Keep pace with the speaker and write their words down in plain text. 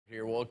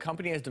Here, well, a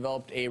company has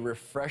developed a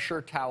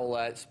refresher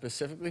towelette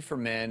specifically for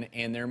men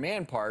and their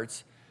man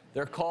parts.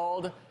 They're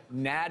called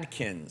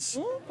Nadkins.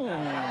 And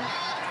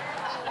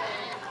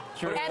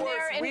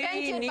they're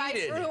invented by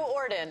Drew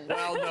Ordon.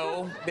 Well,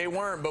 no, they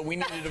weren't, but we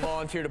needed a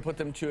volunteer to put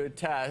them to the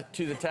test.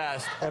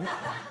 And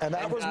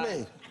that was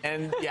me.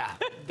 And yeah,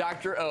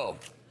 Dr. O,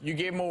 you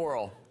gave them a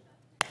whirl.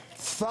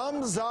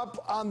 Thumbs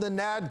up on the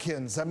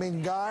Nadkins. I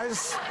mean,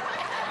 guys.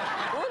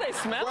 Oh, they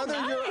smell Whether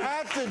nice. you're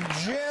at the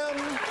gym,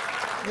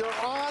 you're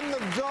on the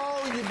go,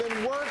 you've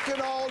been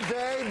working all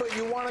day, but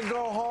you want to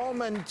go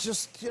home and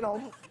just, you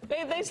know.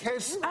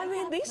 I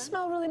mean, these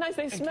smell really nice.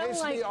 They smell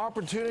like the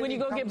opportunity when you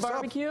go get comes up.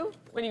 barbecue.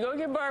 When you go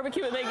get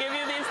barbecue and they give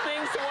you these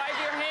things to wipe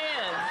your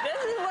hands. This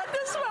is what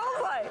this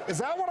smells like. Is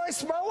that what I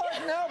smell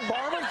like now?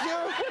 Barbecue?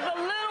 With a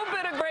little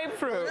bit of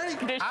grapefruit.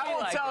 I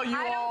will tell you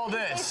all They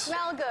this.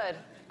 smell good.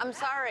 I'm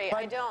sorry, But,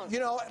 I don't. You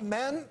know,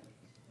 men,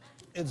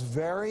 it's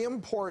very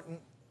important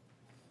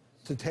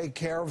to take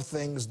care of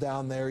things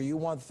down there. You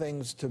want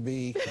things to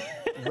be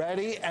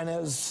ready and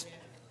as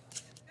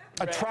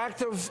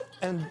attractive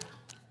and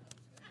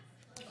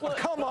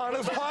come on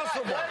as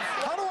possible.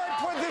 How do I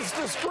put this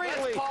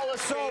discreetly? Let's call a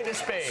spade a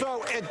spade.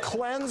 So it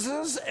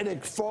cleanses, it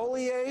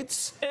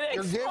exfoliates. It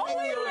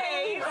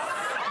exfoliates?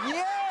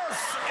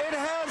 Yes, it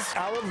has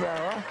aloe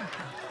vera,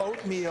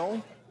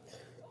 oatmeal,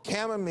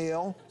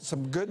 chamomile,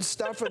 some good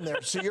stuff in there.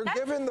 So you're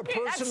giving the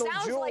personal that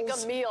sounds jewels like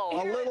a meal.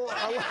 Here's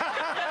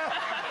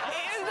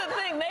the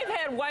thing. They've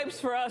had wipes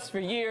for us for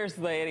years,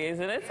 ladies,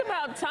 and it's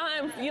about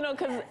time, you know,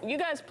 because you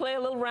guys play a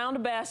little round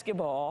of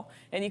basketball,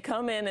 and you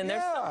come in, and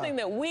there's something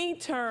that we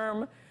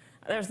term,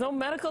 there's no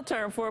medical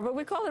term for it, but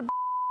we call it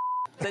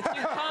that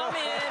you come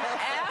in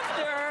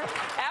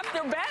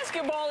after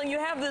basketball and you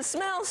have this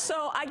smell.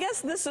 So I guess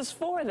this is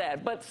for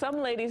that. But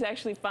some ladies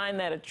actually find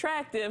that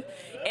attractive,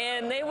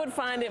 and they would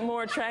find it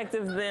more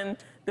attractive than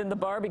the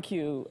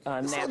barbecue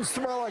This doesn't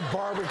smell like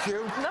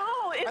barbecue. No,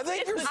 it's I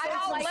think your sense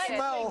of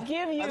smell.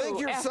 I think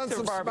your sense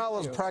of smell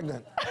is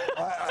pregnant.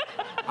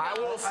 I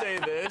will say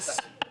this,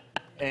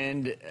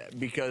 and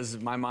because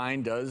my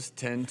mind does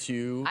tend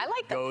to I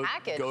like the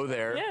package. go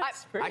there. Yeah,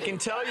 it's pretty. I can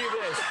tell you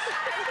this.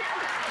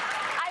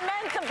 I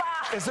meant the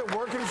box. Is it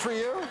working for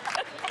you?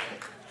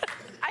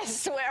 I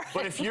swear.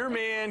 But if your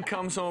man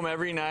comes home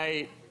every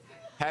night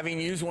having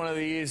used one of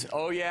these,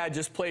 oh yeah, I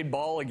just played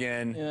ball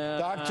again.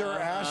 Dr.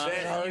 Ashton,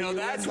 Then, you know,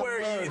 that's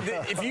where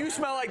if you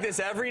smell like this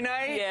every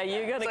night, Yeah,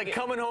 you're gonna it's like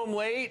coming home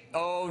late.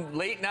 Oh,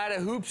 late night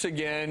of hoops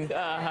again.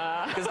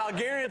 Because I'll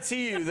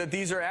guarantee you that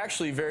these are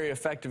actually very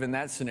effective in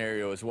that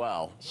scenario as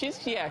well.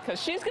 because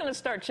she's going to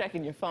start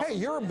checking your phone. Hey,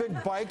 you're a big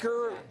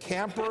biker,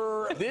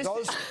 camper.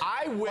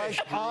 I wish,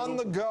 like on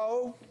the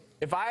go.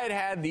 if I had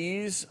had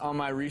these on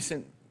my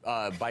recent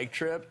bike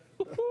trip,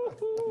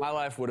 my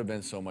life would have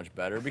been so much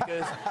better.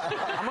 Because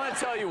I'm going to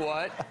tell you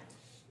what,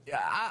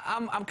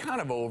 I'm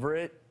kind of over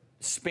it.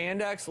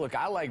 Spandex, look,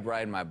 I like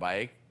riding my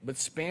bike, but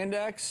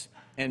spandex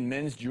and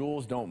men's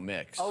jewels don't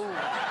mix. Oh.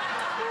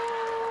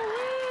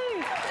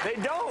 They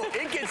don't.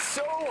 It gets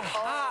so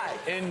hot.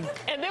 And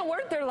then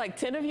weren't there like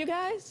 10 of you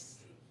guys?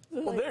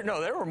 well,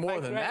 there were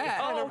more than that.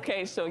 Oh,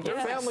 okay, so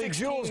yeah. Family 16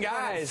 jewels kind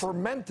guys. of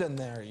ferment in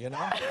there, you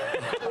know?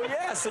 Well,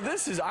 yeah, so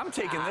I'm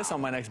taking this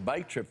on my next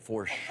bike trip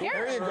for sure.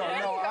 There you go. There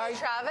you go,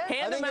 Travis.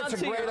 Hand them think out it's a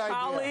to your great idea.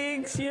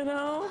 colleagues, you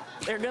know?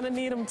 They're going to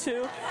need them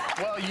too.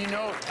 Well, you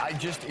know, it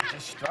just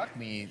struck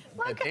me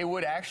that they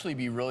would actually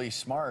be really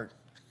smart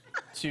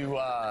to,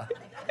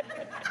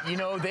 you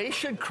know, they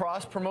should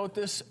cross-promote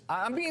this.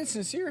 I'm being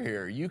sincere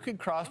here. You could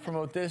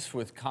cross-promote this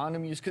with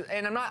condom use.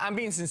 And I'm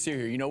being sincere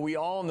here. You know, we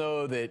all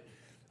know that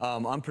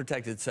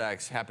unprotected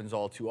sex happens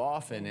all too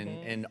often,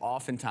 and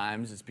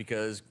oftentimes it's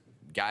because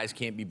guys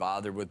can't be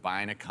bothered with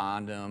buying a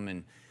condom.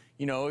 And,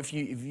 you know, if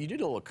you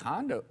did a little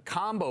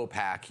combo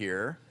pack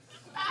here,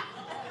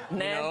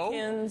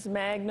 Nadkins,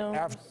 Magnum.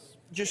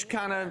 just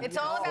kind of It's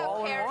all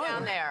about care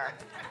down there.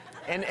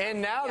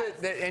 And now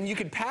that you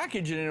could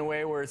package it in a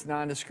way where it's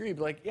non-discreet,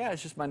 like, yeah,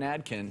 it's just my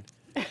Nadkin.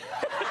 That's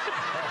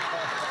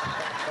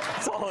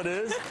all it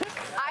is.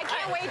 I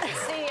can't wait to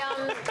see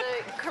the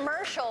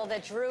commercial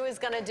that Drew is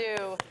going to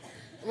do,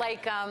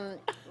 like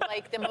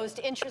the most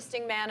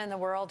interesting man in the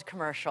world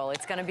commercial.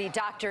 It's going to be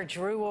Dr.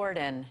 Drew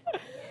Ordon.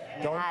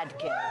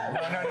 Nadkin.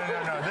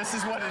 No. This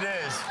is what it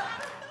is.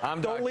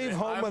 Don't leave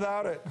home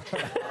without it.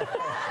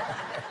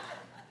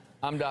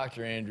 I'm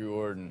Dr. Andrew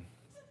Ordon.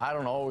 I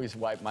don't always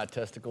wipe my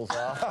testicles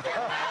off. I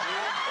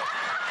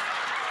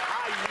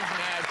use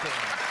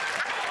Nadkins.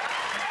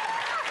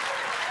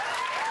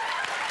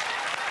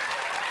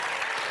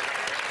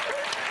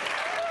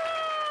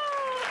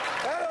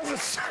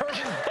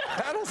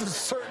 That has a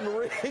certain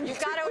ring. You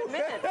got to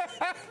admit it.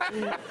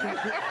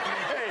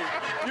 Hey,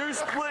 you're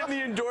splitting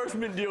the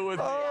endorsement deal with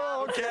me.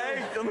 Oh,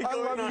 okay. Let me I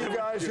go love you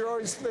guys. You're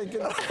always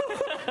thinking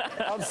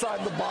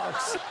outside the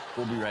box.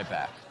 We'll be right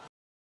back.